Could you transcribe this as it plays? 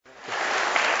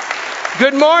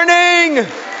Good morning.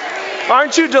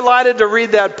 Aren't you delighted to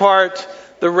read that part,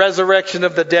 the resurrection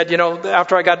of the dead? You know,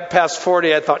 after I got past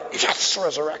 40, I thought, yes,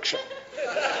 resurrection.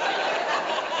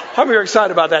 How many are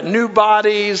excited about that? New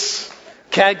bodies,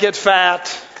 can't get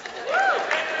fat,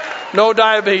 no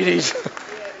diabetes.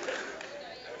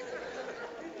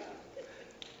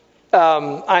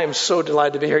 I am so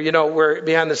delighted to be here. You know, we're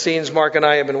behind the scenes. Mark and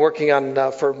I have been working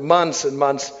on for months and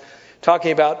months,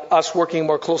 talking about us working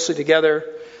more closely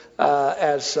together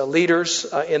as leaders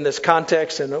in this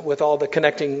context and with all the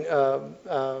connecting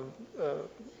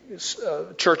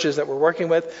churches that we're working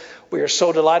with. We are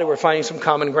so delighted we're finding some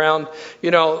common ground. You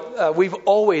know,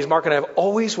 Mark and I have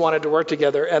always wanted to work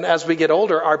together. And as we get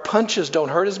older, our punches don't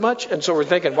hurt as much. And so we're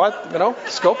thinking,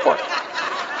 let's go for it.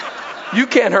 You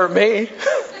can't hurt me.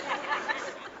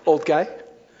 Old guy.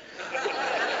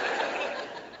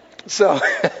 So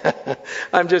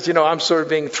I'm sort of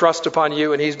being thrust upon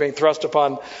you, and he's being thrust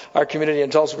upon our community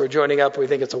in Tulsa. We're joining up. We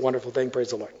think it's a wonderful thing.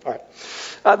 Praise the Lord. All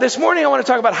right. This morning I want to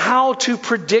talk about how to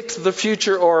predict the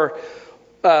future, or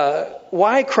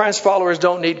why Christ followers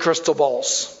don't need crystal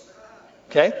balls.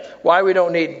 Okay? Why we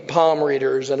don't need palm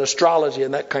readers and astrology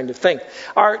and that kind of thing.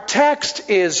 Our text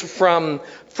is from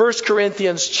 1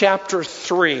 Corinthians chapter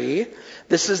 3.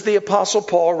 This is the Apostle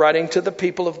Paul writing to the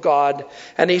people of God,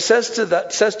 and he says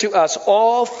to us,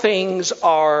 all things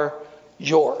are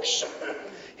yours.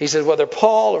 He says, whether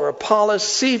Paul or Apollos,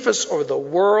 Cephas or the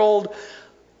world,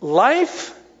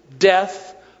 life,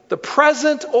 death, the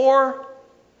present or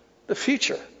the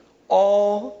future,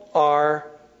 all are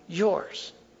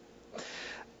yours.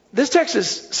 This text is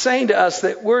saying to us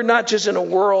that we're not just in a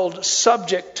world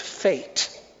subject to fate.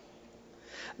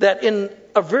 That in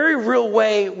a very real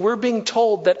way, we're being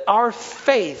told that our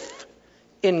faith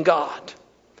in God,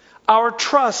 our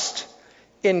trust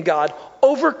in God,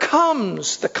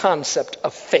 overcomes the concept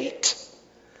of fate.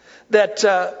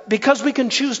 That because we can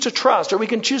choose to trust, or we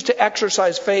can choose to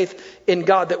exercise faith in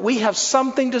God, that we have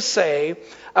something to say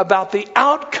about the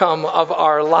outcome of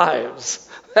our lives.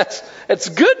 It's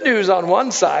good news on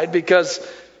one side, because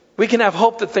we can have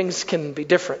hope that things can be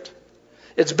different.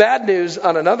 It's bad news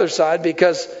on another side,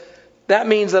 because that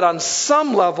means that on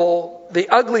some level, the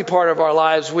ugly part of our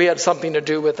lives, we had something to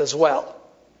do with as well.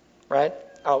 Right?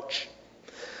 Ouch.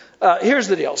 Here's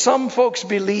the deal. Some folks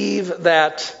believe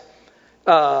that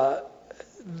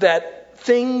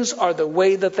things are the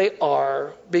way that they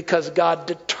are because God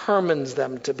determines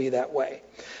them to be that way.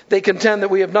 They contend that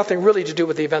we have nothing really to do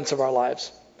with the events of our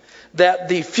lives. That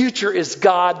the future is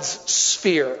God's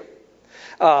sphere.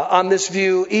 On this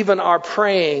view, even our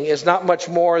praying is not much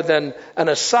more than an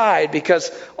aside,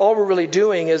 because all we're really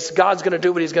doing is God's going to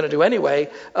do what he's going to do anyway.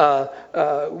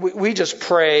 We just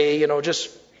pray, just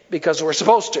because we're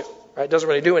supposed to. Right? It doesn't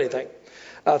really do anything.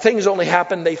 Things only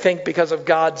happen, they think, because of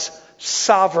God's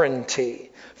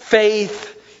sovereignty.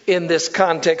 Faith in this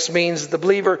context means the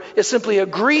believer is simply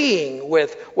agreeing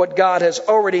with what God has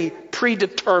already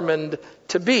predetermined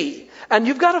to be. And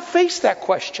you've got to face that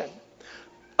question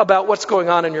about what's going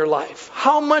on in your life.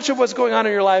 How much of what's going on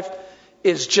in your life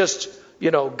is just,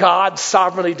 God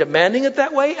sovereignly demanding it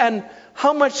that way? And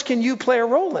how much can you play a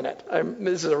role in it?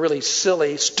 This is a really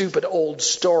silly, stupid old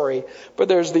story. But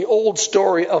there's the old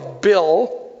story of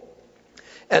Bill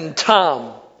and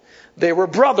Tom. They were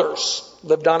brothers,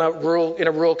 lived in a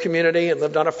rural community and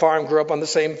lived on a farm, grew up on the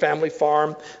same family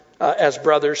farm as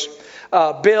brothers.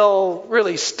 Bill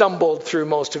really stumbled through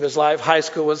most of his life. High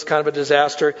school was kind of a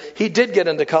disaster. He did get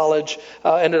into college,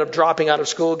 ended up dropping out of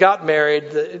school, got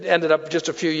married, ended up just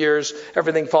a few years,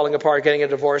 everything falling apart, getting a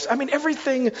divorce.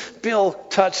 Everything Bill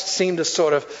touched seemed to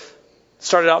sort of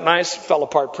started out nice, fell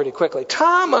apart pretty quickly.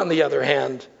 Tom, on the other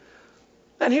hand,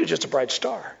 he was just a bright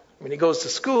star. He goes to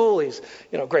school, he's,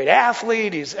 a great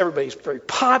athlete, everybody's very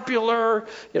popular,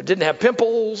 didn't have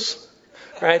pimples.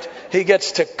 Right? He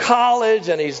gets to college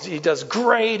and he does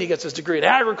great. He gets his degree in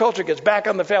agriculture, gets back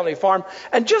on the family farm.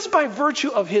 And just by virtue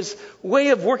of his way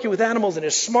of working with animals and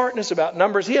his smartness about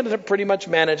numbers, he ended up pretty much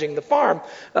managing the farm.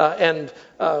 And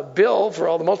Bill, for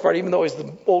all the most part, even though he's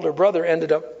the older brother,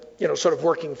 ended up, sort of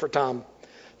working for Tom.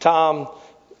 Tom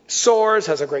soars,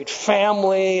 has a great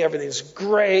family, everything's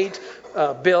great.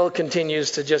 Bill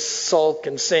continues to just sulk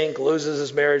and sink, loses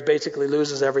his marriage, basically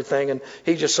loses everything, and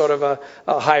he's just sort of a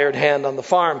hired hand on the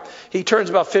farm. He turns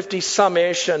about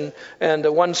 50-some-ish, and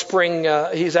one spring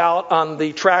he's out on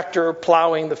the tractor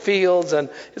plowing the fields, and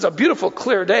it's a beautiful,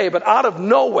 clear day, but out of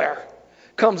nowhere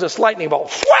comes this lightning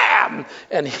bolt, wham,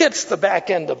 and hits the back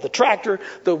end of the tractor.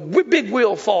 The big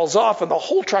wheel falls off, and the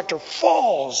whole tractor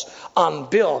falls on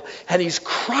Bill, and he's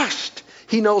crushed.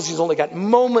 He knows he's only got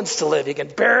moments to live. He can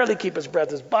barely keep his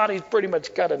breath. His body's pretty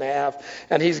much cut in half.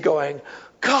 And he's going,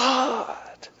 God,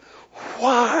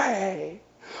 why?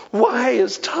 Why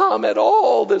is Tom at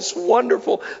all this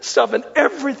wonderful stuff? And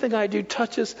everything I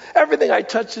touch is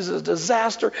a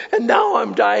disaster. And now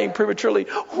I'm dying prematurely.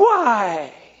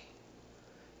 Why?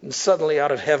 And suddenly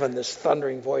out of heaven, this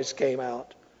thundering voice came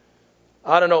out.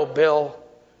 I don't know, Bill,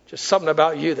 just something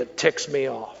about you that ticks me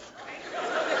off.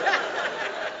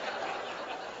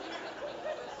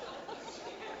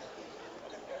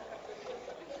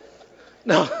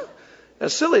 Now,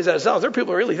 as silly as that sounds, there are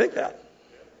people who really think that.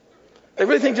 They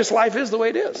really think just life is the way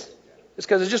it is. It's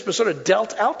because it's just been sort of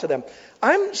dealt out to them.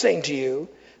 I'm saying to you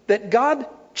that God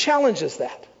challenges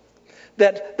that.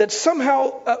 That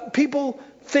somehow people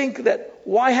think that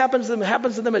why happens to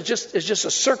them is just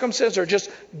a circumstance, or just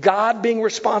God being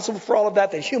responsible for all of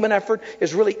that. That human effort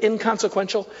is really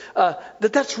inconsequential.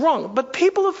 That's wrong. But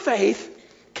people of faith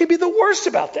can be the worst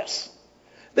about this.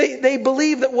 They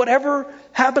believe that whatever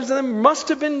happens to them must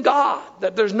have been God,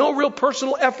 that there's no real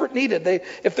personal effort needed.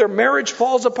 If their marriage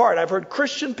falls apart, I've heard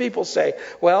Christian people say,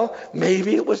 well,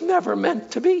 maybe it was never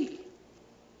meant to be.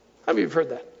 How many of you have heard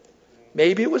that?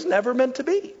 Maybe it was never meant to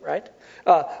be, right?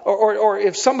 Or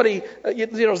if somebody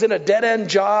is in a dead-end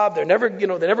job, they never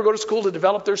go to school to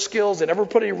develop their skills, they never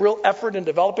put any real effort in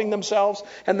developing themselves,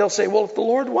 and they'll say, well, if the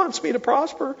Lord wants me to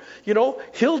prosper,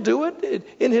 He'll do it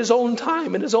in His own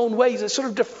time, in His own ways. They sort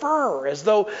of defer, as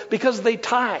though because they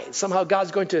tithe, somehow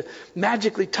God's going to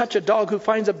magically touch a dog who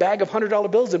finds a bag of $100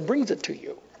 bills and brings it to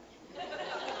you.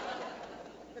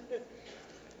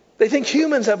 They think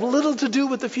humans have little to do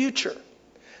with the future,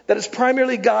 that it's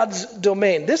primarily God's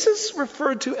domain. This is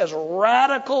referred to as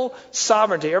radical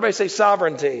sovereignty. Everybody say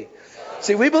sovereignty.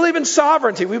 See, we believe in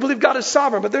sovereignty. We believe God is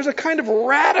sovereign, but there's a kind of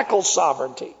radical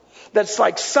sovereignty that's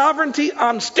like sovereignty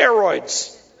on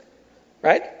steroids,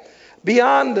 right?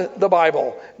 Beyond the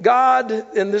Bible. God,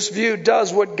 in this view,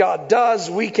 does what God does.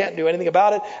 We can't do anything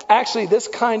about it. Actually, this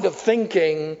kind of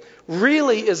thinking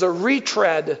really is a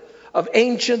retread of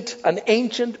an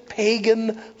ancient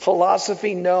pagan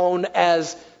philosophy known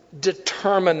as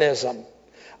determinism.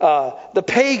 The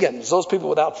pagans, those people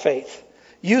without faith,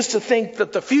 used to think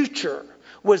that the future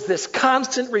was this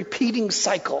constant repeating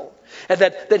cycle, and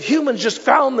that humans just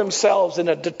found themselves in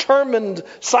a determined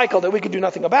cycle that we could do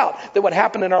nothing about, that what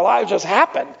happened in our lives just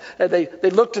happened. They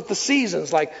looked at the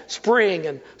seasons like spring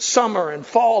and summer and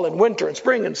fall and winter, and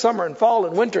spring and summer and fall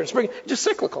and winter and spring, just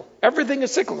cyclical. Everything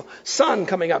is cyclical. Sun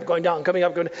coming up, going down, coming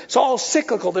up, going down. It's all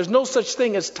cyclical. There's no such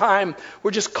thing as time.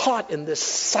 We're just caught in this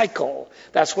cycle.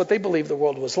 That's what they believed the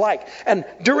world was like. And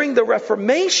during the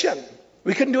Reformation,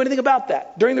 we couldn't do anything about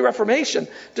that. During the Reformation,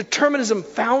 determinism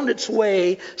found its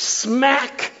way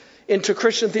smack into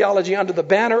Christian theology under the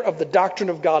banner of the doctrine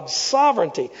of God's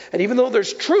sovereignty. And even though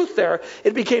there's truth there,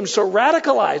 it became so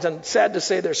radicalized, and sad to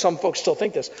say there's some folks still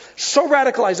think this, so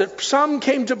radicalized that some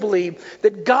came to believe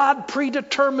that God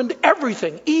predetermined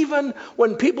everything. Even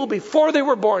when people before they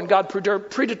were born, God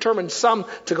predetermined some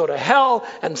to go to hell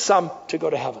and some to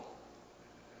go to heaven.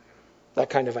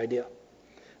 That kind of idea.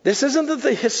 This isn't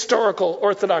the historical,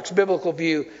 orthodox, biblical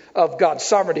view of God's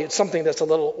sovereignty. It's something that's a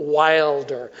little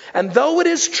wilder. And though it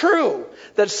is true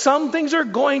that some things are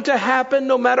going to happen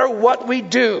no matter what we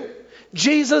do,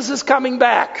 Jesus is coming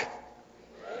back.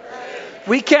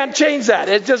 We can't change that.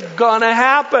 It's just going to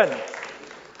happen.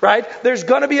 Right? There's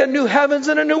going to be a new heavens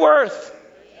and a new earth.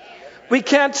 We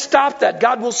can't stop that.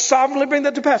 God will sovereignly bring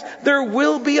that to pass. There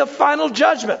will be a final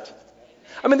judgment.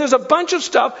 I mean, there's a bunch of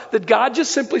stuff that God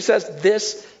just simply says,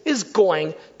 this is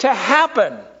going to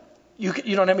happen. You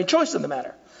don't have any choice in the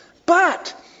matter.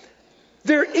 But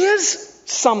there is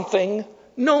something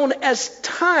known as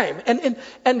time.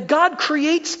 And God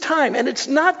creates time. And it's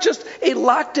not just a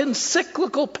locked-in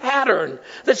cyclical pattern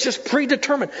that's just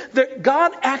predetermined.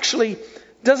 God actually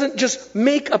doesn't just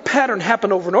make a pattern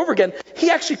happen over and over again.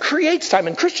 He actually creates time.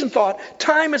 In Christian thought,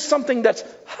 time is something that's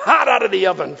hot out of the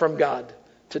oven from God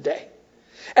today.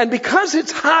 And because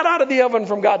it's hot out of the oven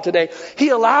from God today, He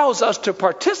allows us to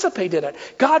participate in it.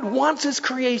 God wants His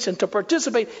creation to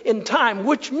participate in time,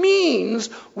 which means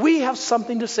we have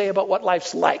something to say about what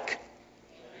life's like.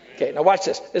 Okay, now watch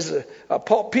this.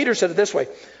 Peter said it this way.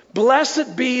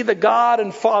 Blessed be the God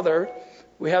and Father.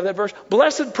 We have that verse.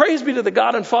 Blessed praise be to the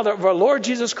God and Father of our Lord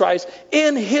Jesus Christ.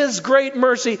 In His great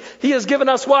mercy, He has given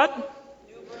us what?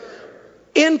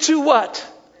 Into what?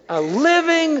 A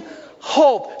living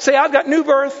hope. Say, I've got new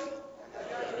birth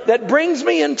that brings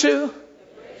me into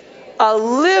a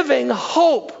living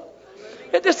hope.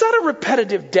 It's not a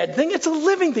repetitive dead thing. It's a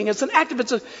living thing. It's an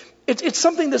active. It's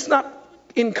something that's not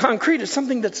in concrete. It's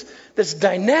something that's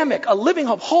dynamic. A living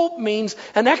hope. Hope means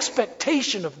an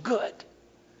expectation of good.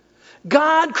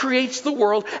 God creates the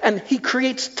world and he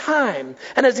creates time.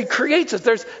 And as he creates it,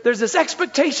 there's this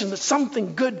expectation that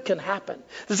something good can happen.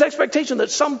 This expectation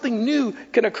that something new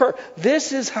can occur.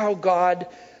 This is how God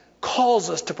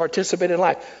calls us to participate in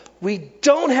life. We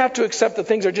don't have to accept that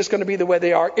things are just going to be the way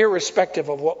they are, irrespective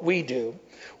of what we do.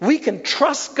 We can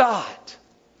trust God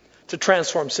to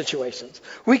transform situations.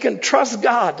 We can trust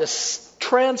God to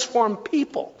transform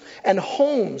people and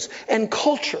homes and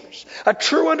cultures. A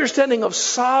true understanding of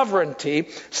sovereignty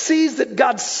sees that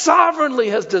God sovereignly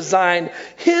has designed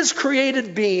his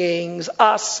created beings,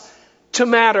 us, to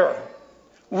matter.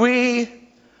 We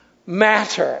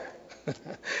matter.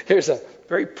 Here's a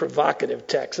very provocative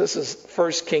text. This is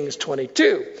 1 Kings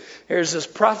 22. Here's this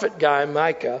prophet guy,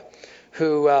 Micah,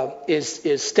 who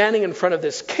is standing in front of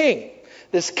this king.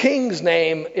 This king's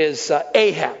name is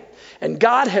Ahab. And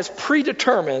God has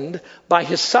predetermined by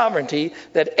his sovereignty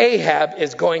that Ahab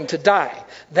is going to die.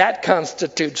 That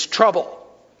constitutes trouble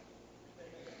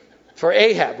for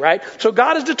Ahab, right? So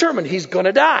God has determined he's going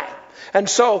to die. And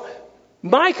so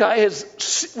Micah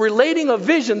is relating a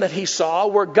vision that he saw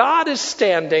where God is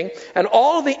standing and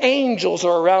all the angels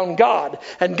are around God.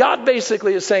 And God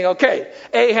basically is saying, okay,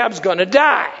 Ahab's going to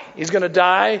die. He's going to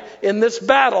die in this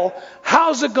battle.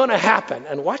 How's it going to happen?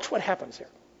 And watch what happens here.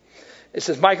 It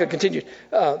says, Micah continued,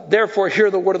 therefore hear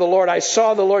the word of the Lord. I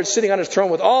saw the Lord sitting on his throne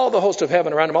with all the host of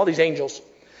heaven around him, all these angels,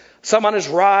 some on his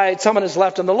right, some on his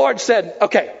left. And the Lord said,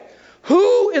 okay,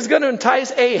 who is going to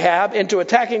entice Ahab into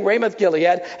attacking Ramoth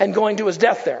Gilead and going to his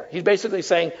death there? He's basically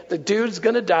saying the dude's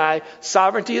going to die.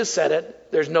 Sovereignty has said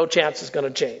it. There's no chance it's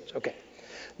going to change. Okay.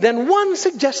 Then one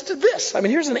suggested this. I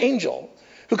mean, here's an angel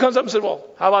who comes up and said, well,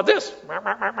 how about this?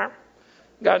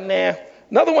 God, nah.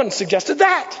 Another one suggested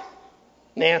that.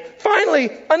 Nah. Finally,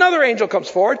 another angel comes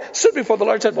forward, stood before the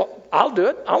Lord and said, well, I'll do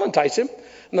it. I'll entice him.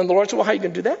 And then the Lord said, well, how are you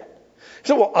going to do that? He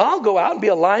said, well, I'll go out and be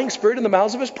a lying spirit in the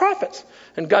mouths of his prophets.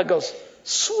 And God goes,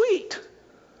 sweet.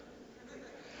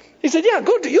 He said, yeah,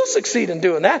 go do. You'll succeed in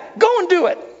doing that. Go and do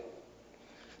it.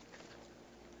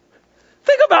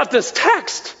 Think about this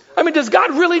text. I mean, does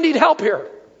God really need help here?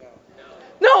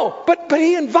 No, but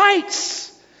he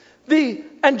invites the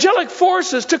angelic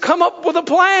forces to come up with a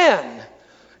plan.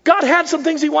 God had some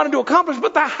things he wanted to accomplish,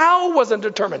 but the how wasn't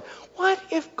determined. What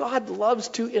if God loves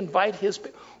to invite his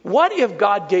people? What if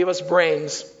God gave us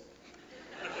brains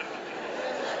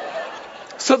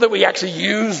so that we actually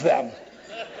use them?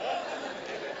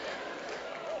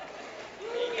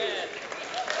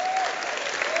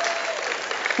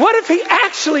 What if he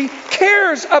actually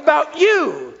cares about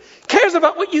you? Cares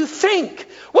about what you think?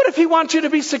 What if he wants you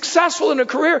to be successful in a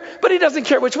career, but he doesn't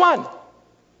care which one?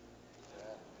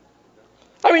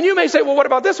 I mean, you may say, well, what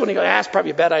about this one? You go, that's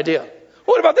probably a bad idea. Well,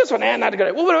 what about this one? Not a good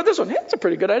idea. Well, what about this one? That's a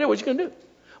pretty good idea. What you going to do?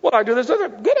 Well, I do this other.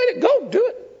 Good idea. Go, do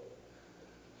it.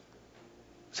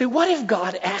 See, what if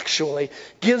God actually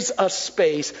gives us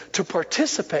space to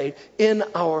participate in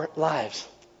our lives?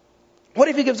 What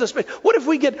if he gives us space? What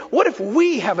if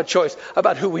we have a choice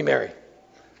about who we marry?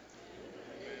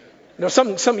 You know,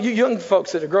 some you young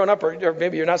folks that are growing up, or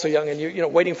maybe you're not so young, and you're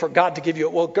waiting for God to give you.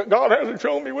 Well, God hasn't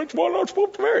shown me which one I'm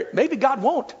supposed to marry. Maybe God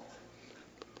won't.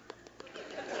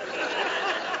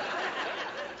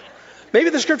 Maybe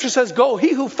the scripture says, "Go,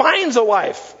 he who finds a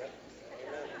wife."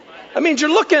 That means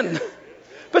you're looking.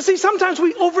 But see, sometimes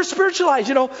we over spiritualize.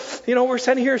 You know, we're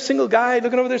sitting here, a single guy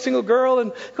looking over there, single girl,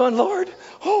 and going, "Lord,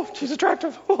 oh, she's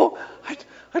attractive. Oh,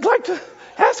 I'd like to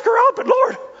ask her out, but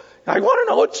Lord, I want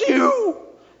to know it's you.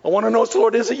 I want to know it's the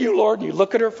Lord. Is it you, Lord?" And you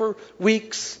look at her for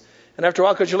weeks, and after a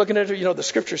while, because you're looking at her, the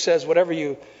scripture says, wherever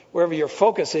your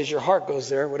focus is, your heart goes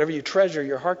there. Whatever you treasure,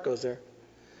 your heart goes there.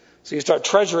 So you start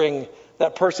treasuring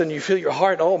that person. You feel your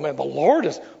heart. Oh man, the Lord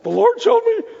showed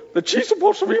me that she's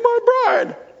supposed to be my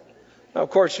bride. Now, of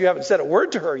course, you haven't said a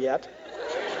word to her yet.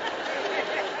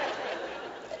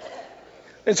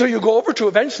 And so you go over to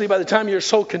eventually, by the time you're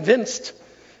so convinced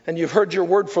and you've heard your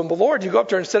word from the Lord, you go up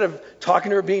to her, instead of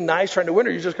talking to her, being nice, trying to win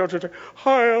her, you just go to her and say,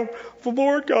 "Hi, the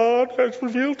Lord God has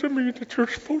revealed to me that you're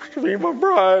supposed to be my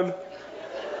bride."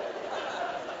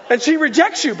 And she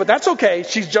rejects you, but that's okay.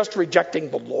 She's just rejecting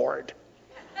the Lord.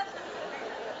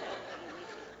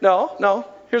 No.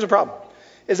 Here's the problem.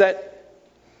 Is that,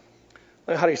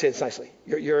 how do you say this nicely?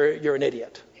 You're an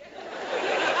idiot.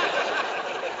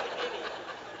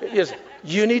 Yes,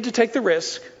 you need to take the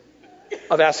risk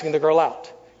of asking the girl out.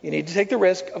 You need to take the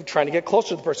risk of trying to get closer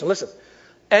to the person. Listen,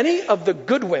 any of the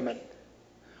good women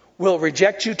will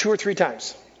reject you 2 or 3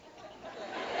 times.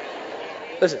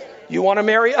 Listen, you want to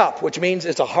marry up, which means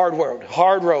it's a hard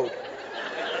road.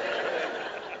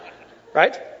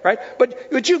 Right?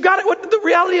 But you got it. What the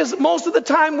reality is, most of the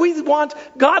time we want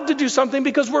God to do something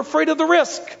because we're afraid of the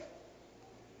risk.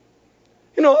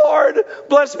 Lord,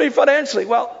 bless me financially.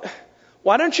 Well,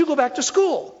 why don't you go back to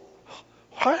school?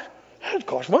 What? That'd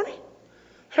cost money.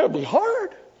 That'd be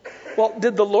hard. Well,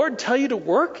 did the Lord tell you to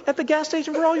work at the gas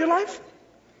station for all your life?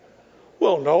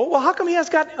 Well, no. Well, how come he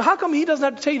doesn't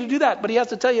have to tell you to do that, but he has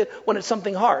to tell you when it's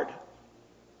something hard?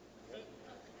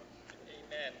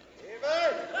 Amen.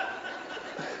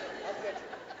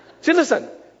 See, listen.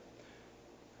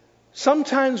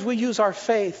 Sometimes we use our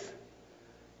faith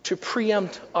to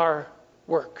preempt our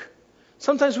work.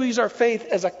 Sometimes we use our faith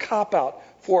as a cop-out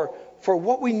for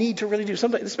what we need to really do.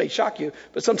 Sometimes, this may shock you,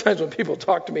 but sometimes when people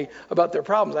talk to me about their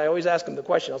problems, I always ask them the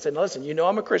question. I'll say, now listen,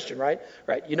 I'm a Christian, right?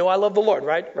 Right. I love the Lord,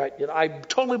 right? Right. I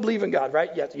totally believe in God, right?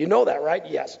 Yes. You know that, right?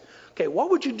 Yes. Okay, what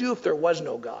would you do if there was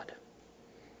no God?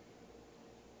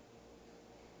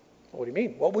 What do you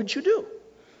mean? What would you do?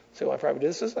 So if I would do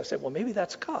this, I say, well, maybe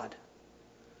that's God.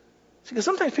 See, because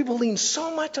sometimes people lean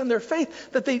so much on their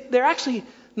faith that they're actually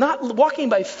not walking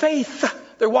by faith.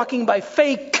 They're walking by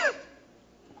fake.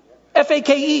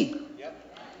 F-A-K-E.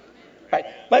 Right.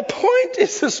 My point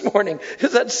is this morning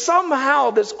is that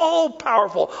somehow this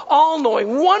all-powerful,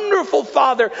 all-knowing, wonderful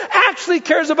Father actually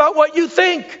cares about what you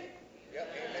think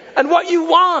and what you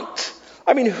want.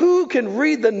 I mean, who can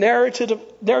read the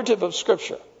narrative of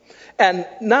Scripture and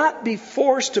not be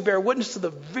forced to bear witness to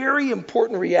the very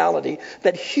important reality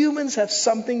that humans have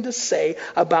something to say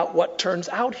about what turns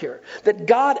out here? That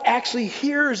God actually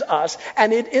hears us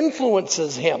and it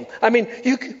influences him. I mean,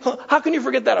 how can you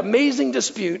forget that amazing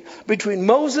dispute between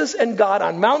Moses and God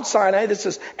on Mount Sinai? This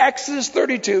is Exodus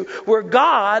 32, where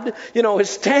God, is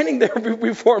standing there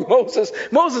before Moses.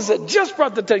 Moses had just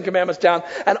brought the Ten Commandments down,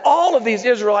 and all of these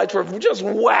Israelites were just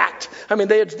whacked. I mean,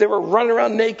 they were running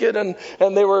around naked and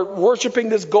they were worshiping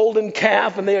this golden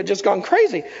calf, and they had just gone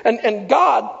crazy. And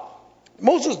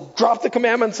Moses dropped the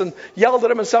commandments and yelled at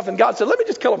them and stuff, and God said, let me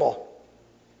just kill them all.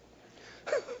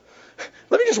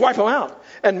 Let me just wipe them out.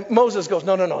 And Moses goes,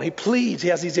 no. He pleads. He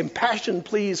has these impassioned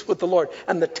pleas with the Lord.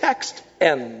 And the text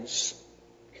ends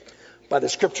by the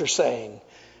Scripture saying,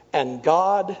 and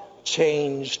God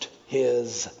changed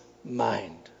his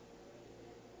mind.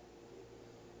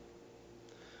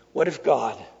 What if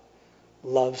God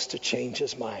loves to change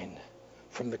his mind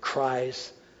from the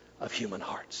cries of human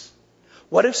hearts?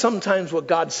 What if sometimes what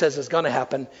God says is going to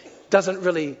happen doesn't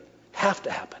really have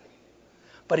to happen,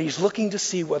 but he's looking to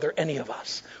see whether any of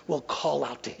us will call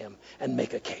out to him and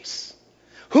make a case?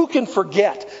 Who can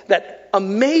forget that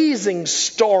amazing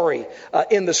story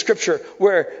in the Scripture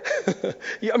where,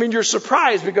 you're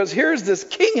surprised because here's this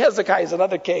King Hezekiah, is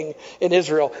another king in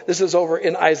Israel. This is over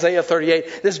in Isaiah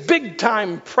 38. This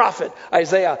big-time prophet,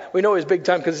 Isaiah, we know he's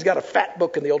big-time because he's got a fat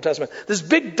book in the Old Testament. This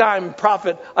big-time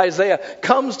prophet, Isaiah,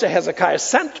 comes to Hezekiah,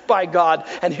 sent by God,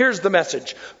 and here's the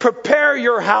message. Prepare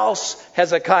your house,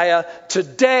 Hezekiah.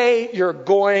 Today you're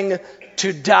going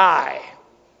to die.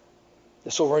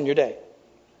 This will ruin your day.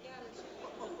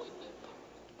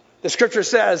 The Scripture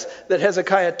says that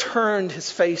Hezekiah turned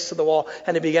his face to the wall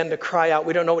and he began to cry out.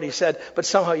 We don't know what he said, but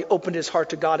somehow he opened his heart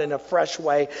to God in a fresh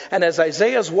way. And as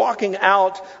Isaiah's walking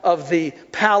out of the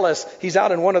palace, he's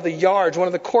out in one of the yards, one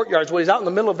of the courtyards. Well, he's out in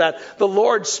the middle of that. The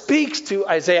Lord speaks to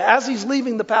Isaiah as he's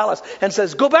leaving the palace and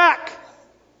says, go back.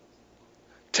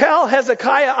 Tell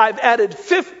Hezekiah I've added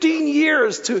 15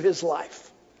 years to his life.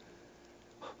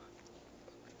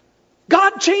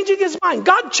 God changing his mind,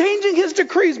 God changing his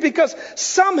decrees, because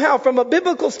somehow from a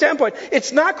biblical standpoint,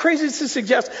 it's not crazy to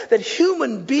suggest that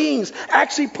human beings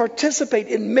actually participate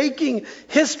in making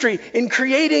history, in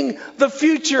creating the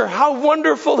future. How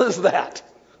wonderful is that?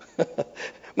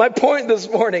 My point this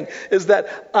morning is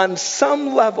that on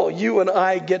some level, you and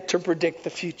I get to predict the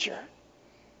future.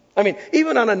 I mean,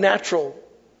 even on a natural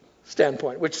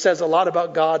standpoint, which says a lot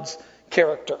about God's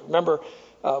character. Remember,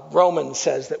 Romans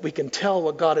says that we can tell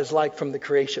what God is like from the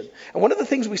creation. And one of the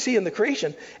things we see in the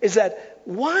creation is that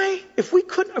if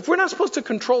we're not supposed to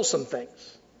control some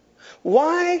things,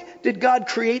 why did God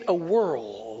create a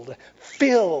world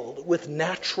filled with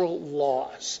natural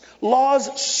laws?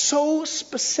 Laws so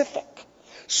specific,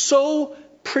 so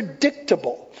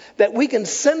predictable, that we can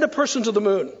send a person to the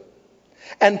moon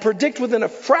and predict within a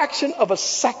fraction of a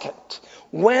second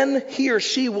when he or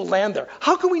she will land there.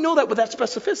 How can we know that with that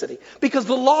specificity? Because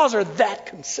the laws are that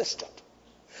consistent.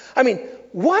 I mean,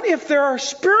 what if there are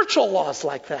spiritual laws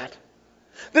like that?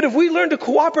 That if we learn to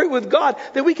cooperate with God,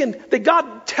 that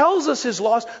God tells us his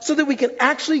laws so that we can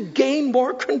actually gain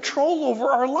more control over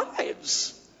our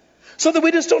lives. So that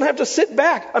we just don't have to sit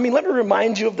back. I mean, let me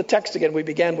remind you of the text again we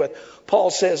began with.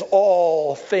 Paul says,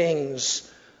 all things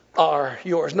are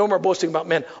yours. No more boasting about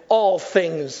men. All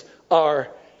things are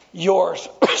yours.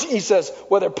 He says,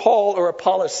 whether Paul or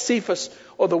Apollos, Cephas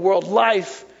or the world,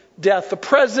 life, death, the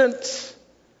present,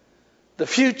 the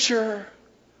future,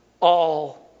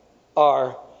 all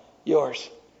are yours.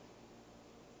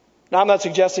 Now, I'm not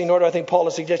suggesting, nor do I think Paul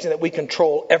is suggesting that we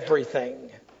control everything.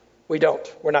 We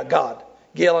don't. We're not God.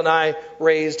 Gail and I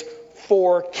raised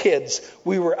 4 kids.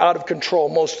 We were out of control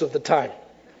most of the time.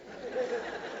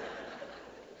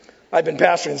 I've been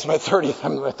pastoring since my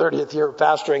 30th year of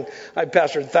pastoring. I've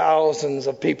pastored thousands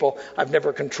of people. I've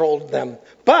never controlled them.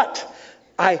 But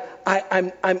I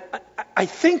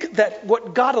think that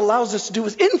what God allows us to do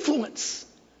is influence.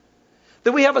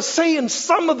 That we have a say in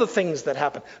some of the things that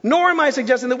happen. Nor am I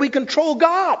suggesting that we control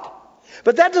God.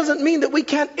 But that doesn't mean that we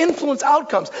can't influence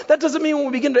outcomes. That doesn't mean when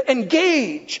we begin to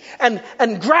engage and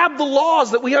grab the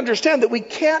laws that we understand that we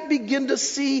can't begin to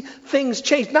see things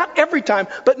change. Not every time,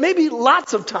 but maybe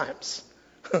lots of times.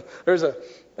 There's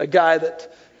a guy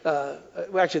that,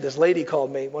 actually this lady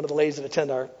called me, one of the ladies that attend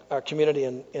our community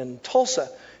in Tulsa.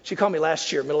 She called me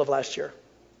last year, middle of last year.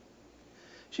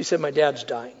 She said, my dad's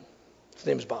dying. His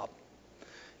name is Bob.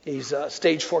 He's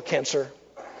stage 4 cancer,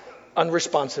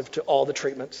 unresponsive to all the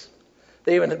treatments.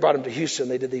 They even brought him to Houston.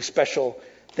 They did these special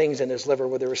things in his liver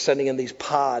where they were sending in these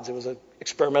pods. It was an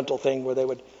experimental thing where they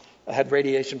had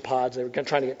radiation pods. They were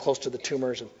trying to get close to the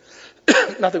tumors, and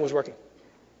nothing was working.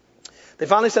 They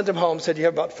finally sent him home, said, you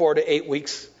have about 4 to 8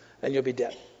 weeks, and you'll be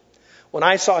dead. When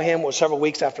I saw him, it was several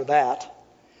weeks after that,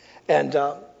 and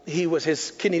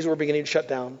his kidneys were beginning to shut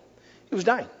down. He was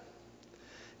dying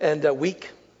and weak.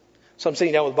 So I'm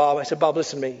sitting down with Bob. I said, Bob,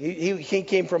 listen to me. He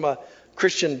came from a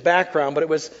Christian background,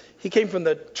 but he came from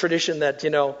the tradition that,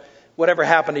 whatever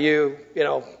happened to you,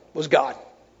 was God.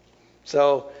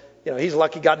 So, he's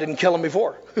lucky God didn't kill him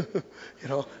before,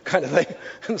 kind of thing.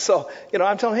 And so,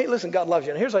 I'm telling him, hey, listen, God loves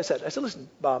you. And here's what I said. I said, listen,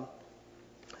 Bob,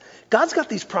 God's got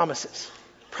these promises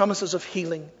of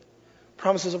healing,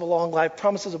 promises of a long life,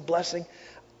 promises of blessing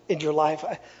in your life.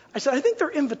 I said, I think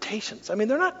they're invitations. I mean,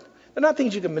 they're not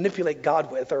things you can manipulate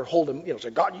God with or hold him,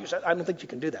 say, God, you said. I don't think you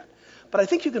can do that. But I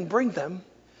think you can bring them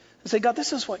and say, God,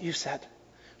 this is what you said.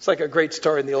 It's like a great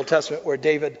story in the Old Testament where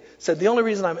David said, the only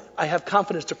reason I have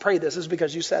confidence to pray this is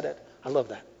because you said it. I love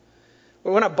that.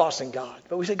 Well, we're not bossing God,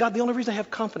 but we say, God, the only reason I have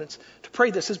confidence to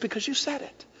pray this is because you said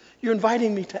it. You're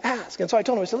inviting me to ask. And so I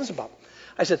told him, I said, listen, Bob.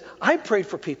 I said, I prayed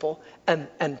for people and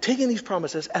taking these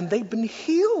promises, and they've been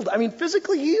healed. I mean,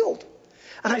 physically healed.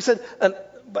 And I said,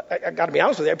 but I got to be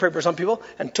honest with you, I prayed for some people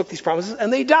and took these promises,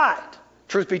 and they died.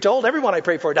 Truth be told, everyone I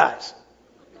pray for dies.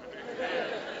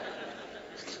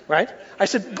 Right? I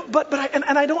said, but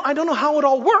I don't know how it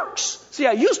all works. See,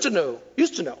 I used to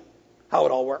know how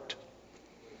it all worked.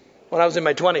 When I was in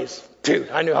my 20s, dude,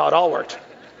 I knew how it all worked.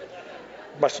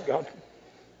 Must have gone.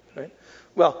 Right?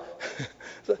 Well,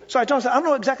 so I told him, I don't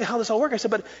know exactly how this all works. I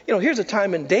said, but here's a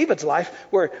time in David's life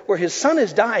where his son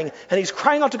is dying and he's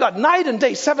crying out to God night and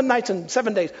day, 7 nights and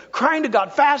 7 days, crying to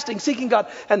God, fasting, seeking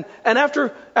God. And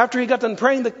after he got done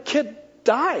praying, the kid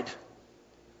died.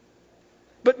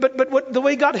 But what the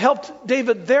way God helped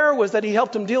David there was that he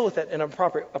helped him deal with it in an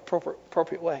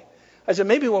appropriate way. I said,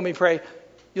 maybe when we pray,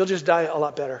 you'll just die a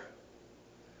lot better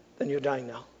than you're dying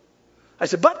now. I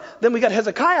said, but then we got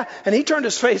Hezekiah, and he turned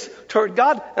his face toward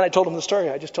God, and I told him the story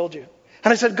I just told you.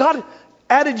 And I said, God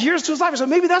added years to his life. I said,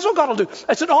 maybe that's what God will do.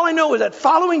 I said, all I know is that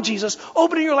following Jesus,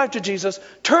 opening your life to Jesus,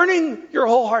 turning your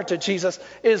whole heart to Jesus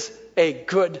is a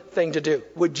good thing to do.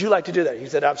 Would you like to do that? He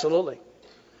said, absolutely.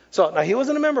 So now he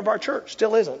wasn't a member of our church,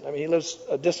 still isn't. I mean, he lives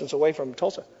a distance away from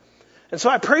Tulsa. And so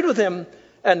I prayed with him,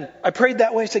 and I prayed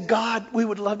that way. I said, God, we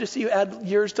would love to see you add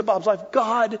years to Bob's life.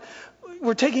 God,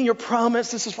 we're taking your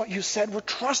promise. This is what you said. We're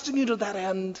trusting you to that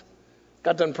end.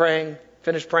 Got done praying,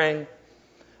 finished praying.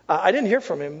 I didn't hear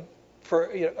from him for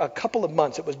a couple of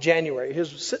months. It was January.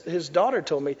 His daughter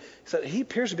told me, said, he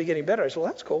appears to be getting better. I said, well,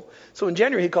 that's cool. So in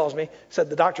January, he calls me, said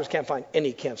the doctors can't find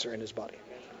any cancer in his body.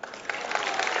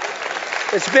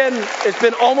 It's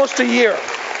been almost a year.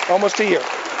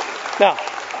 Now,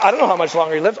 I don't know how much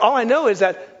longer he lives. All I know is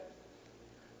that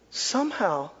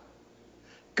somehow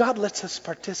God lets us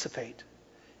participate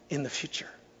in the future.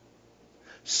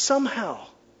 Somehow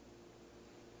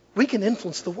we can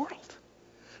influence the world.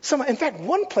 In fact,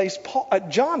 one place,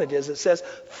 John it says,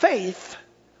 faith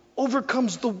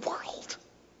overcomes the world.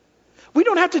 We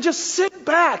don't have to just sit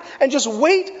back and just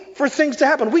wait for things to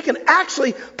happen. We can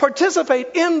actually participate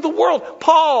in the world.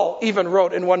 Paul even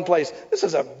wrote in one place, this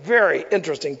is a very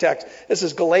interesting text. This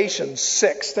is Galatians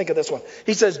 6. Think of this one.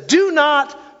 He says, do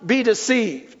not be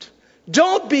deceived.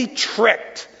 Don't be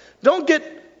tricked. Don't get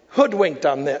hoodwinked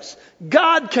on this.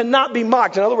 God cannot be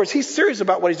mocked. In other words, he's serious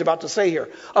about what he's about to say here.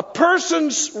 A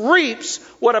person reaps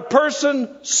what a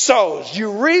person sows.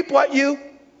 You reap what you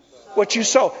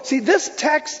sow. See, this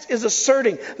text is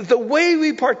asserting that the way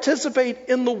we participate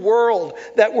in the world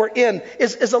that we're in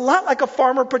is a lot like a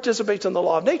farmer participates in the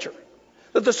law of nature.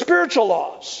 That the spiritual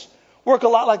laws work a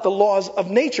lot like the laws of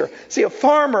nature. See, a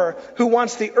farmer who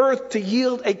wants the earth to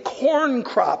yield a corn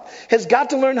crop has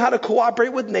got to learn how to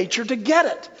cooperate with nature to get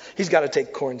it. He's got to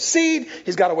take corn seed.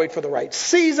 He's got to wait for the right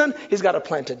season. He's got to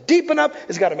plant it deep enough.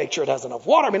 He's got to make sure it has enough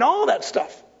water. I mean, all that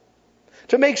stuff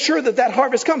to make sure that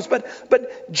harvest comes.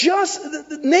 But just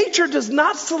nature does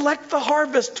not select the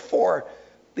harvest for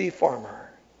the farmer.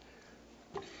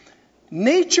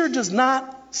 Nature does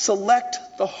not select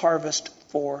the harvest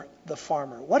for the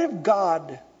farmer. What if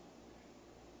God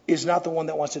is not the one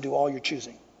that wants to do all your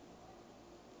choosing?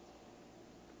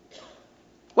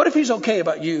 What if he's okay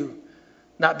about you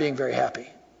not being very happy?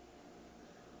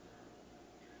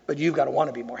 But you've got to want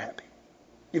to be more happy.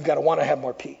 You've got to want to have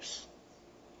more peace.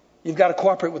 You've got to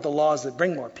cooperate with the laws that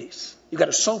bring more peace. You've got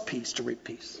to sow peace to reap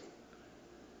peace.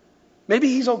 Maybe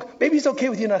he's okay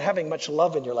with you not having much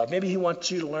love in your life. Maybe he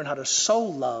wants you to learn how to sow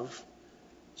love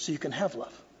so you can have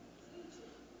love.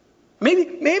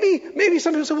 Maybe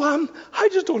some people say, well, I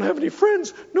just don't have any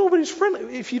friends. Nobody's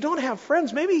friendly. If you don't have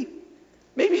friends, maybe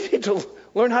you need to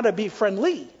learn how to be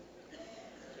friendly.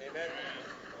 Amen.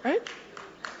 Right?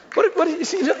 What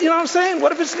if, you know what I'm saying?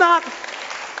 What if it's not?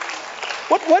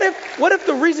 What if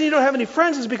the reason you don't have any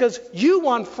friends is because you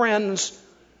want friends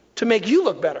to make you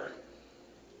look better?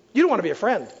 You don't want to be a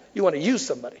friend. You want to use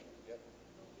somebody.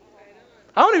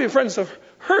 I want to be friends with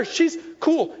her. She's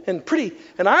cool and pretty,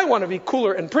 and I want to be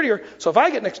cooler and prettier. So if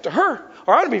I get next to her,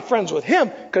 or I want to be friends with him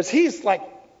because he's like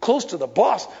close to the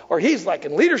boss, or he's like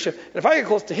in leadership, and if I get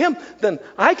close to him, then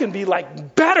I can be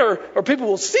like better, or people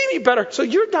will see me better. So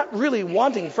you're not really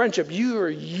wanting friendship. You are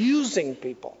using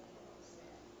people.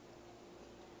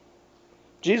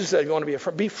 Jesus said, you want to be a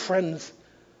friend, be friends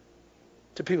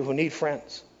to people who need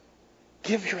friends.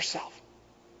 Give yourself.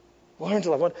 Learn to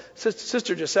love.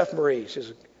 Sister Joseph Marie, she's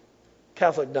a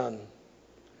Catholic nun.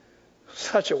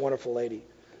 Such a wonderful lady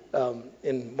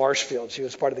in Marshfield. She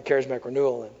was part of the Charismatic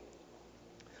Renewal. And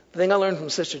the thing I learned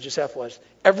from Sister Joseph was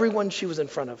everyone she was in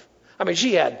front of. I mean,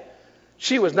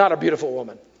 she was not a beautiful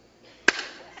woman.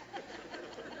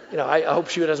 You know, I hope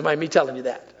she doesn't mind me telling you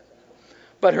that.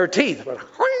 But her teeth were,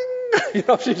 you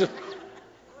know,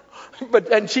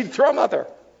 and she'd throw them out there.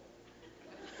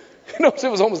 You know, it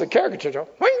was almost a caricature.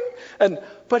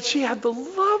 But she had the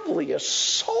loveliest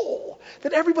soul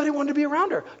that everybody wanted to be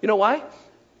around her. You know why?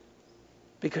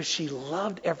 Because she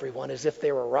loved everyone as if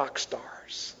they were rock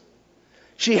stars.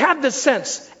 She had this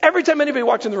sense, every time anybody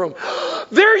walked in the room,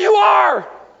 there you are!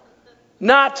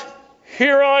 Not,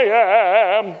 here I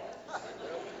am.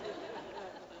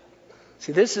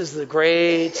 See, this is the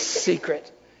great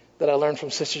secret that I learned from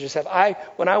Sister Joseph. I'm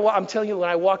telling you, when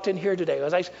I walked in here today,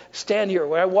 as I stand here,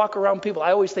 when I walk around people,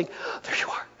 I always think, there you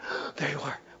are, there you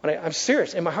are. I'm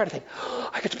serious. In my heart, I think,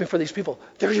 I get to be for these people.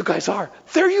 There you guys are.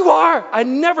 There you are. I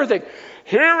never think,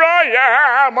 here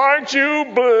I am, aren't you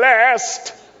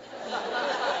blessed?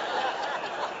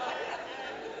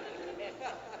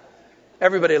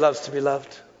 Everybody loves to be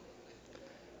loved.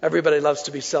 Everybody loves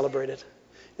to be celebrated.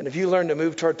 And if you learn to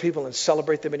move toward people and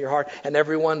celebrate them in your heart, and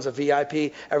everyone's a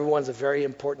VIP, everyone's a very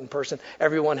important person,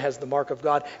 everyone has the mark of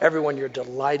God, everyone you're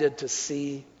delighted to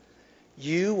see,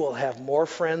 you will have more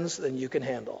friends than you can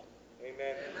handle.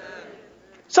 Amen.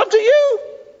 It's up to you.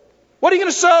 What are you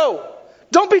going to sow?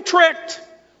 Don't be tricked.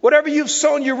 Whatever you've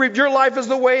sown, you reap. Your life is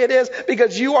the way it is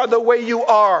because you are the way you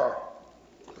are.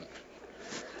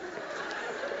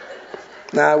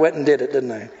 I went and did it,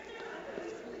 didn't I?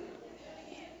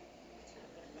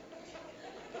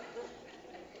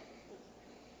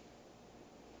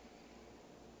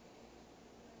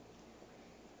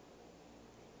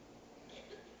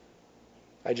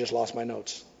 I just lost my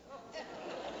notes.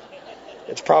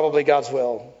 It's probably God's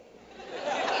will.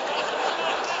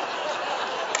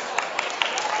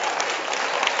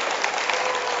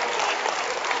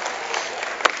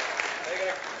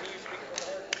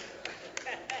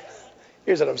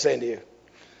 Here's what I'm saying to you.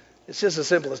 It's just as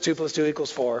simple as 2 + 2 =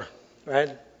 4,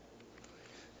 right?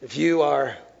 If you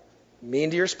are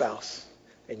mean to your spouse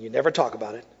and you never talk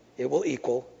about it, it will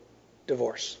equal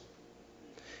divorce.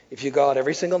 If you go out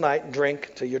every single night and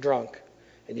drink till you're drunk,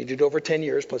 and you do it over 10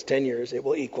 years plus 10 years, it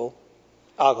will equal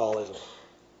alcoholism,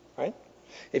 right?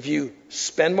 If you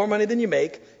spend more money than you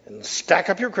make and stack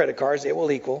up your credit cards, it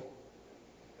will equal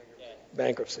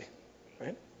bankruptcy,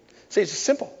 right? See, it's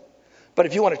simple. But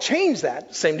if you want to change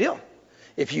that, same deal.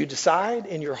 If you decide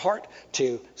in your heart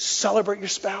to celebrate your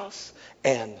spouse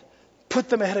and put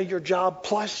them ahead of your job,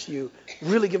 plus you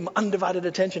really give them undivided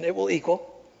attention, it will equal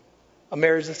a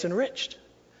marriage that's enriched.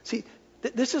 See,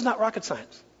 this is not rocket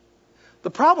science.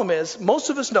 The problem is, most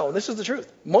of us know, and this is the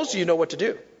truth, most of you know what to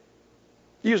do.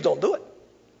 You just don't do it.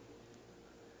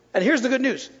 And here's the good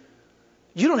news.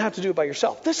 You don't have to do it by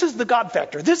yourself. This is the God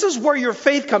factor. This is where your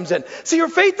faith comes in. See, your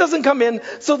faith doesn't come in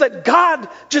so that God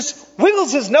just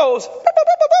wiggles his nose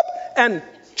and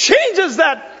changes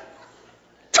that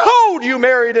toad you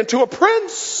married into a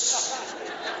prince.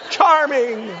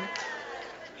 Charming.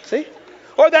 See?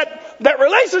 Or that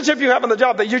relationship you have on the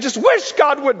job that you just wish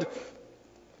God would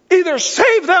either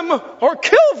save them or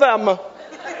kill them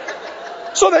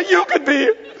so that you could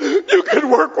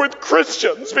work with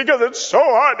Christians, because it's so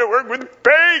hard to work with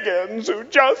pagans who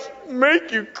just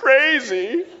make you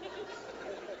crazy.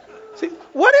 See,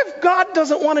 what if God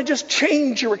doesn't want to just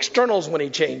change your externals when he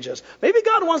changes? Maybe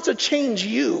God wants to change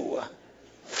you.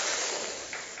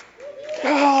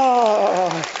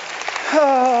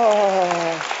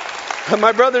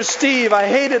 My brother Steve, I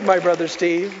hated my brother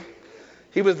Steve.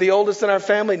 He was the oldest in our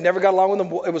family, never got along with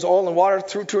him. It was oil and water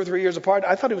through 2 or 3 years apart.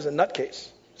 I thought he was a nutcase.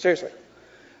 Seriously.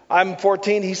 I'm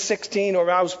 14, he's 16,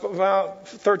 or I was about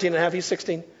 13 and a half, he's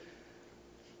 16.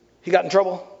 He got in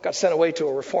trouble, got sent away to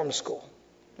a reform school,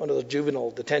 one of those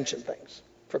juvenile detention things,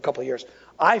 for a couple of years.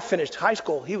 I finished high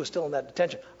school, he was still in that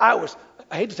detention. I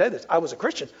hate to say this, I was a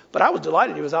Christian, but I was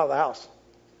delighted he was out of the house.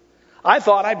 I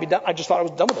thought I'd be done. I just thought I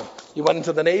was done with him. He went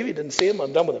into the Navy, didn't see him,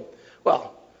 I'm done with him.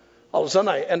 Well, all of a sudden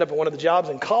I end up at one of the jobs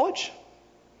in college,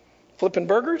 flipping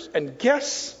burgers, and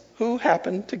guess who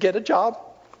happened to get a job?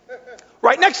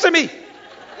 Right next to me.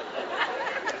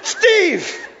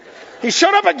 Steve. He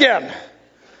showed up again.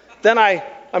 Then I'm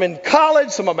in college,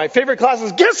 some of my favorite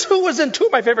classes. Guess who was in 2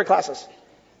 of my favorite classes?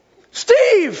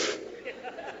 Steve.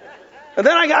 And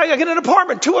then I get an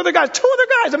apartment, 2 other guys.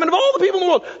 I mean, of all the people in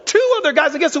the world, 2 other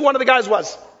guys. And guess who one of the guys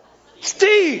was?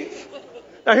 Steve.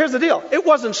 Now here's the deal. It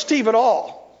wasn't Steve at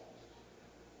all.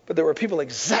 But there were people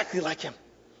exactly like him.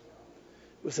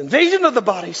 It was Invasion of the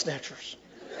Body Snatchers.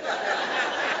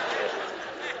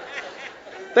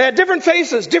 They had different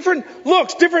faces, different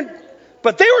looks,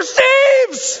 but they were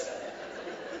Steves.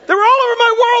 They were all over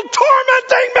my world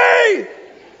tormenting me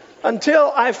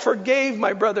until I forgave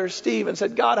my brother Steve and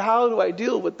said, God, how do I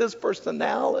deal with this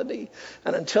personality?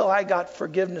 And until I got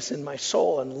forgiveness in my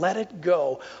soul and let it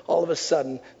go, all of a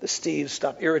sudden the Steves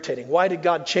stopped irritating. Why did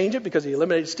God change it? Because he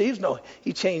eliminated Steves? No,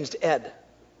 he changed Ed.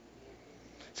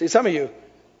 See, some of you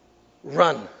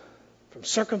run from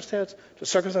circumstance to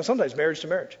circumstance, sometimes marriage to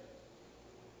marriage.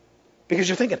 Because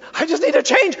you're thinking, I just need to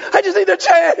change.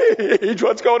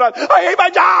 What's going on? I hate my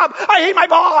job. I hate my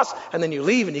boss. And then you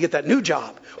leave and you get that new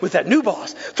job with that new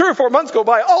boss. 3 or 4 months go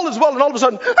by, all is well, and all of a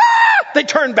sudden, they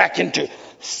turn back into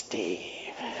Steve.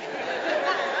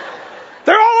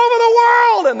 They're all over the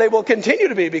world, and they will continue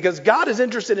to be, because God is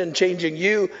interested in changing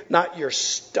you, not your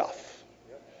stuff.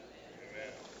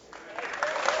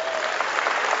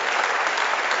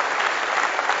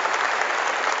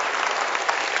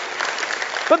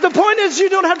 But the point is, you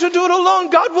don't have to do it alone.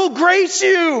 God will grace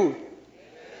you.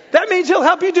 That means he'll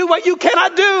help you do what you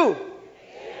cannot do.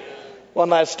 One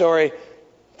last story.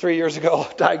 3 years ago,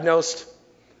 diagnosed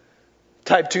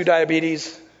type 2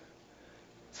 diabetes.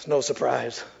 It's no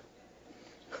surprise.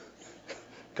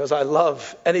 Because I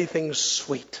love anything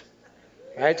sweet.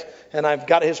 Right? And I've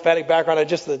got a Hispanic background. It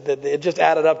just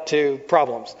added up to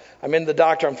problems. I'm in the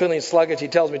doctor. I'm feeling sluggish. He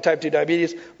tells me type 2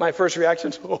 diabetes. My first reaction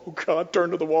is, oh, God,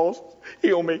 turn to the walls.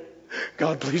 Heal me.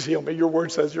 God, please heal me. Your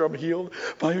word says I'm healed.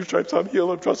 By your stripes I'm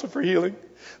healed. I'm trusting for healing.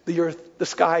 The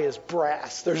sky is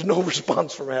brass. There's no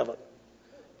response from heaven.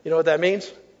 You know what that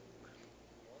means?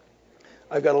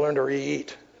 I've got to learn to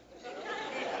re-eat.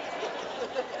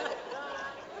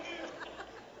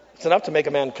 It's enough to make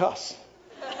a man cuss.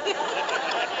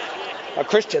 A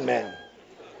Christian man.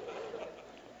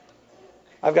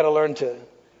 I've got to learn to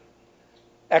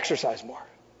exercise more.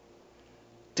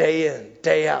 Day in,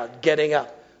 day out, getting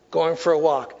up, going for a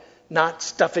walk, not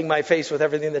stuffing my face with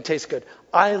everything that tastes good.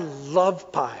 I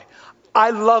love pie.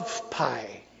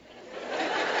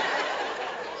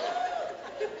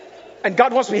 And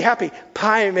God wants me happy.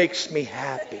 Pie makes me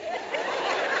happy.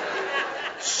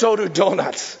 So do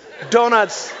donuts.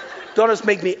 Donuts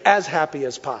make me as happy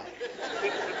as pie.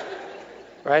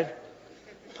 Right?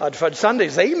 Hot fudge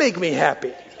sundaes, they make me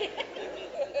happy.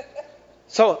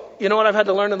 So, you know what I've had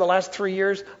to learn in the last 3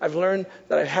 years? I've learned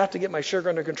that I have to get my sugar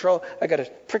under control. I've got to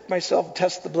prick myself,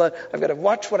 test the blood. I've got to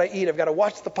watch what I eat. I've got to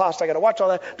watch the pasta. I've got to watch all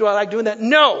that. Do I like doing that?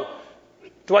 No.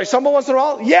 Do I stumble once in a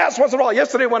while? Yes, once in a while.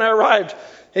 Yesterday when I arrived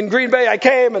in Green Bay, I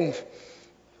came and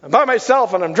I'm by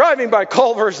myself and I'm driving by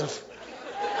Culver's.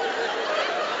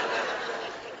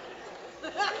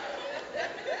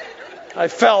 I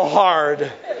fell hard.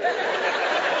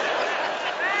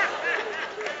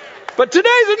 But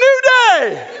today's a new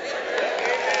day.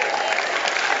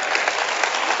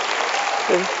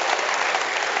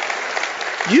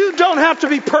 You don't have to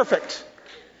be perfect.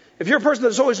 If you're a person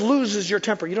that always loses your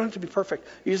temper, you don't have to be perfect.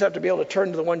 You just have to be able to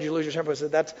turn to the ones you lose your temper and say,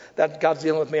 that God's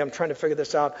dealing with me. I'm trying to figure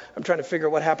this out. I'm trying to figure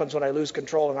what happens when I lose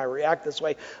control and I react this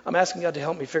way. I'm asking God to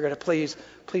help me figure it out. Please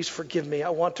forgive me. I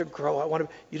want to grow.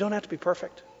 You don't have to be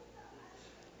perfect.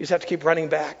 You just have to keep running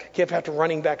back. Keep have to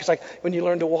running back. It's like when you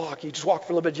learn to walk. You just walk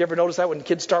for a little bit. You ever notice that when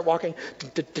kids start walking?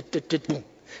 Boom.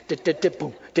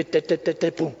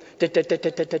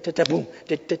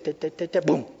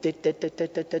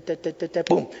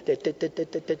 Boom.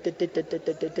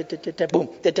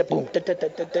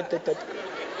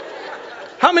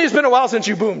 How many has been a while since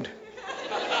you boomed?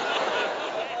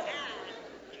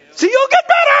 See, you'll get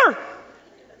better.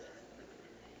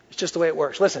 It's just the way it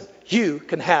works. Listen, you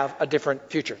can have a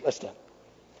different future. Let's stand.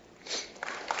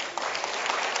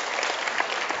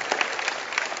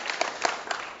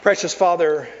 Precious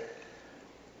Father,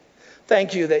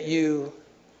 thank you that you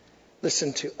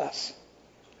listen to us.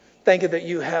 Thank you that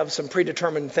you have some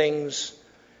predetermined things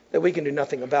that we can do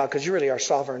nothing about because you really are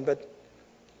sovereign. But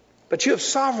you have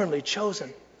sovereignly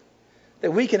chosen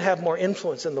that we can have more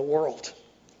influence in the world.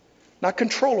 Not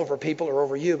control over people or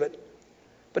over you,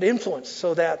 but influence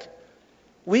so that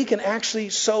we can actually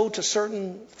sow to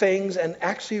certain things and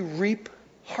actually reap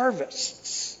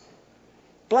harvests,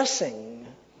 blessing,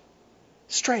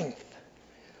 strength.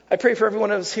 I pray for every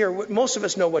one of us here. Most of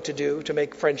us know what to do to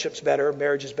make friendships better,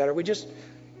 marriages better. We just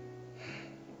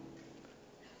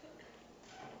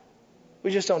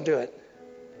don't do it.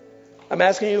 I'm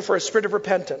asking you for a spirit of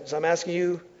repentance. I'm asking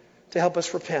you to help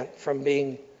us repent from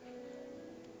being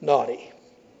naughty,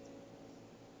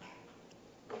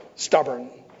 stubborn,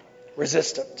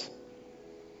 resistant.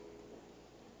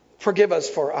 Forgive us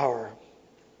for our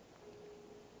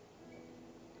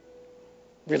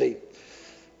really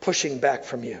pushing back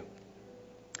from you.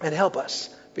 And help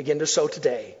us begin to sow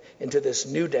today into this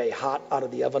new day, hot out of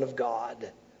the oven of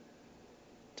God,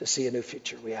 to see a new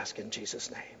future. We ask in Jesus'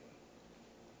 name.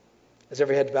 As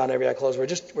every head bowed and every eye closed,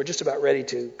 we're just about ready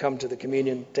to come to the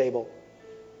communion table.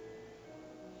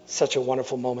 Such a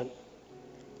wonderful moment.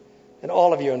 And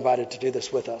all of you are invited to do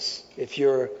this with us if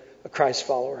you're a Christ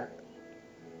follower.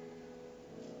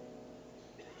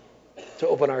 To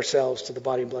open ourselves to the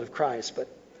body and blood of Christ. But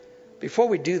before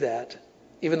we do that,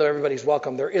 even though everybody's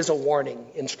welcome, there is a warning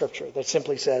in Scripture that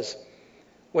simply says,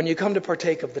 when you come to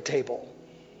partake of the table,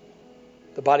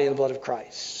 the body and the blood of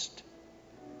Christ,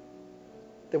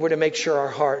 that we're to make sure our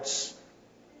hearts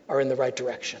are in the right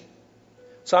direction.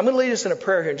 So I'm going to lead us in a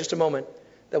prayer here in just a moment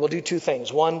that will do two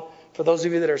things. One, for those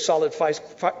of you that are solid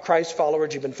Christ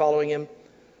followers, you've been following him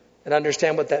and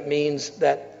understand what that means,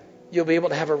 that you'll be able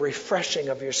to have a refreshing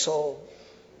of your soul,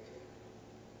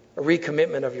 a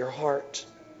recommitment of your heart.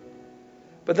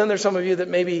 But then there's some of you that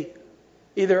maybe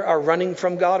either are running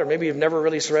from God or maybe you've never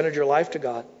really surrendered your life to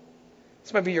God.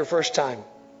 This might be your first time.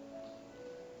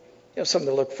 You have something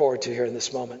to look forward to here in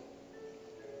this moment.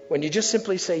 When you just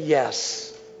simply say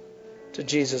yes to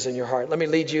Jesus in your heart. Let me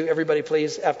lead you, everybody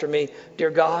please, after me. Dear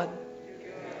God,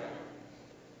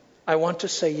 I want to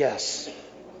say yes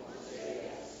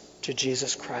to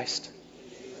Jesus Christ.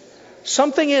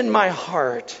 Something in my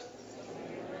heart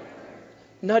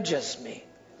nudges me,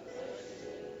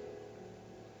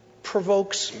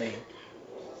 provokes me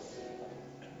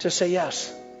to say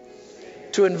yes,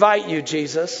 to invite you,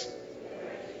 Jesus,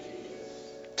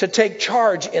 to take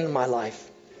charge in my life.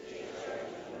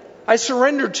 I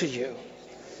surrender to you.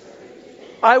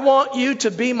 I want you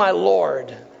to be my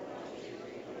Lord.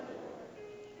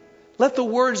 Let the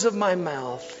words of my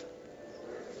mouth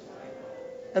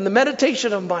and the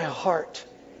meditation of my heart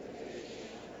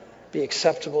be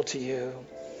acceptable to you,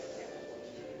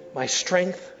 my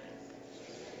strength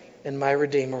and my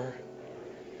Redeemer.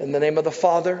 In the name of the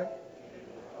Father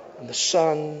and the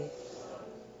Son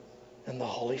and the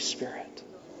Holy Spirit.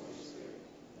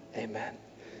 Amen.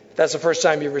 If that's the first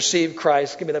time you received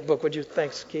Christ, give me that book, would you?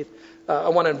 Thanks, Keith. I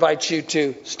want to invite you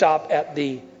to stop at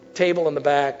the table in the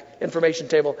back, information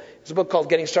table. It's a book called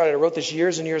Getting Started. I wrote this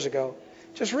years and years ago.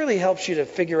 It just really helps you to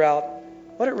figure out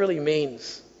what it really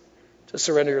means to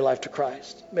surrender your life to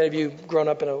Christ. Many of you have grown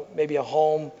up in maybe a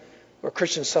home where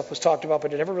Christian stuff was talked about,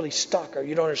 but it never really stuck or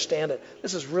you don't understand it.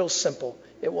 This is real simple.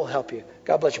 It will help you.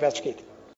 God bless you, Pastor Keith.